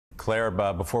Claire,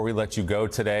 before we let you go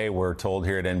today, we're told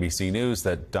here at NBC News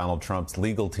that Donald Trump's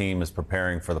legal team is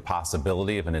preparing for the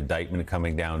possibility of an indictment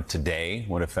coming down today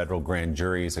when a federal grand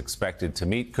jury is expected to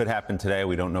meet. Could happen today.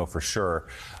 We don't know for sure.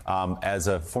 As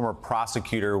a former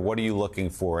prosecutor, what are you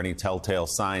looking for? Any telltale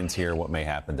signs here? What may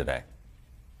happen today?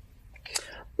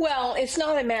 Well, it's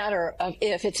not a matter of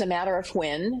if, it's a matter of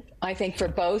when. I think for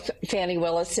both Fani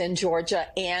Willis in Georgia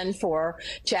and for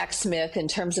Jack Smith in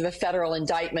terms of a federal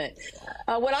indictment.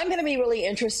 What I'm going to be really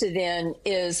interested in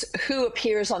is who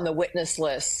appears on the witness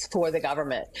list for the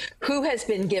government, who has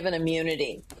been given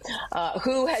immunity,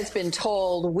 who has been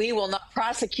told we will not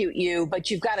prosecute you, but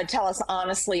you've got to tell us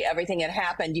honestly everything that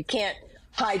happened. You can't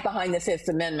hide behind the Fifth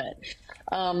Amendment.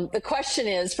 The question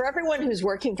is, for everyone who's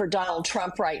working for Donald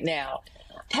Trump right now,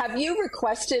 have you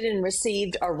requested and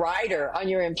received a rider on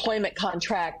your employment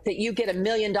contract that you get $1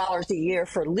 million a year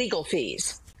for legal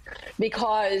fees?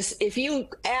 Because if you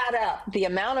add up the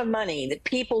amount of money that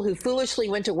people who foolishly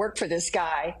went to work for this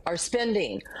guy are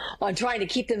spending on trying to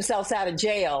keep themselves out of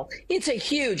jail, it's a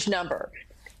huge number.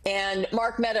 And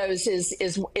Mark Meadows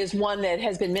is one that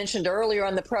has been mentioned earlier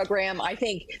on the program. I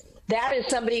think that is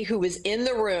somebody who was in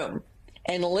the room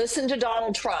and listened to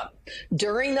Donald Trump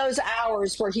during those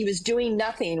hours where he was doing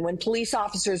nothing, when police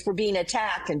officers were being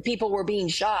attacked and people were being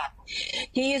shot.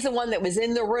 He is the one that was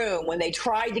in the room when they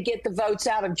tried to get the votes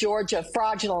out of Georgia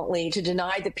fraudulently to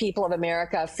deny the people of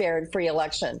America a fair and free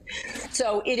election.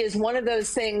 So it is one of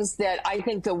those things that I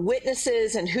think the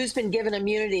witnesses and who's been given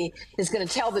immunity is going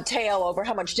to tell the tale over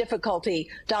how much difficulty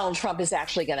Donald Trump is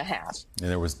actually going to have. And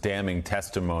there was damning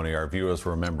testimony, our viewers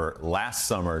remember, last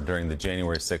summer during the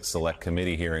January 6th Select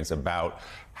Committee hearings about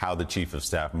how the Chief of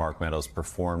Staff, Mark Meadows,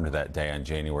 performed that day on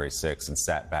January 6th and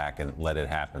sat back and let it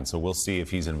happen. So we'll see if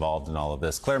he's involved in all of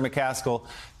this. Claire McCaskill,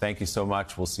 thank you so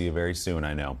much. We'll see you very soon,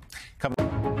 I know.